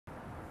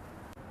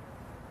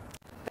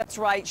That's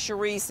right,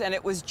 Sharice, and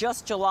it was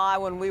just July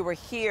when we were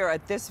here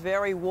at this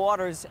very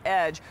water's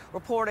edge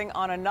reporting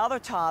on another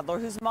toddler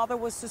whose mother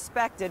was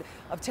suspected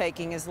of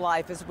taking his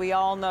life. As we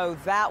all know,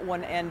 that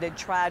one ended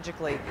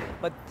tragically,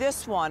 but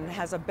this one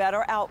has a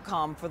better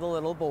outcome for the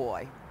little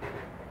boy.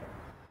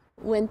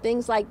 When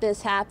things like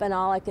this happen,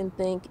 all I can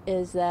think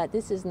is that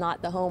this is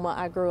not the Houma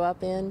I grew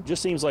up in.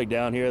 Just seems like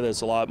down here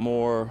there's a lot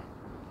more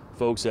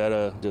folks at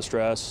a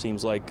distress.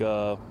 Seems like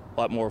a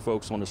lot more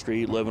folks on the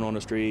street, living on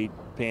the street,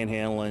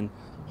 panhandling,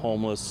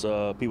 homeless,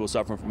 people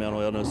suffering from mental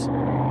illness.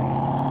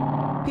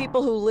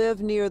 People who live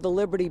near the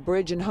Liberty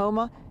Bridge in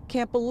Houma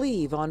can't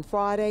believe on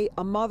Friday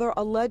a mother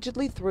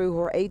allegedly threw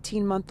her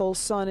 18-month-old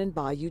son in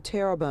Bayou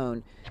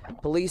Terrebonne.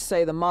 Police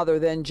say the mother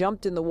then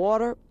jumped in the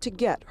water to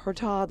get her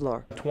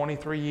toddler.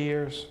 23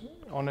 years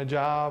on the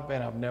job,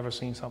 and I've never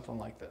seen something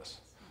like this.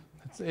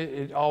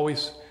 It's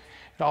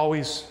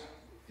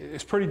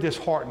pretty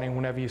disheartening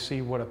whenever you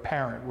see what a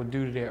parent would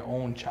do to their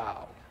own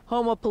child.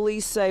 Houma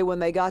police say when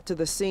they got to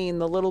the scene,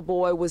 the little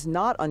boy was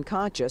not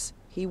unconscious.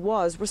 He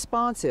was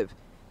responsive.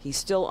 He's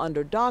still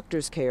under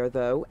doctor's care,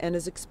 though, and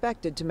is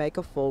expected to make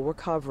a full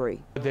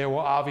recovery. There were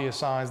obvious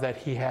signs that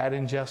he had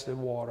ingested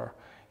water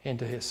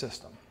into his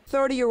system.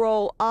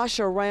 30-year-old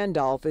Asha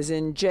Randolph is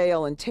in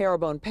jail in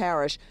Terrebonne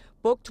Parish,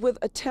 booked with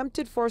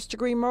attempted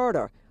first-degree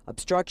murder,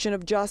 obstruction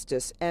of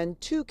justice, and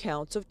 2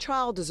 counts of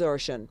child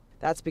desertion.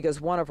 That's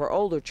because one of her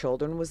older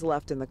children was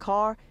left in the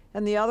car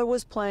and the other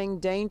was playing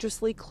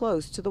dangerously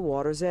close to the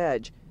water's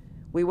edge.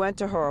 We went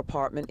to her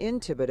apartment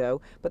in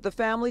Thibodaux, but the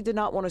family did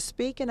not want to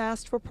speak and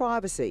asked for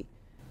privacy.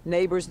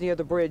 Neighbors near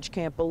the bridge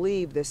can't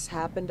believe this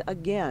happened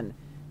again.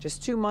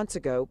 Just 2 months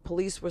ago,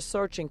 police were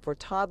searching for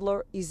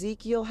toddler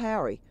Ezekiel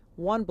Harry,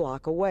 1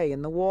 block away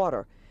in the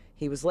water.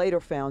 He was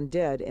later found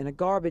dead in a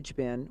garbage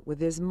bin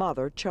with his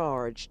mother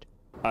charged.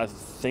 I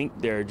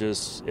think there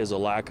just is a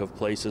lack of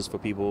places for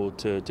people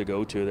to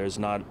go to. There's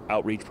not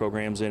outreach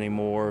programs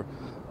anymore.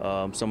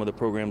 Some of the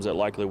programs that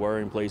likely were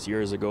in place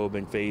years ago have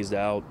been phased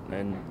out,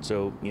 and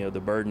so the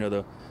burden of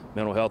the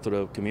mental health of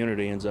the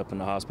community ends up in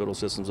the hospital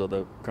systems of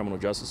the criminal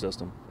justice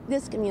system.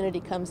 This community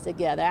comes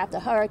together after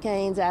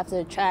hurricanes,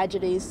 after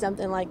tragedies,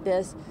 something like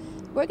this.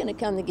 We're going to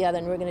come together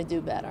and we're going to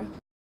do better.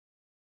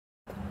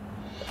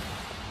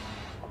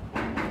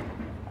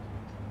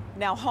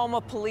 Now, Houma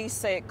police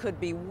say it could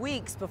be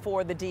weeks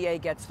before the DA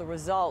gets the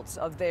results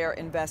of their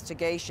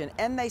investigation,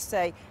 and they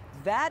say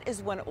that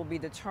is when it will be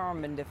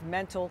determined if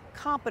mental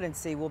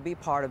competency will be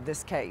part of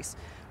this case.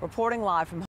 Reporting live from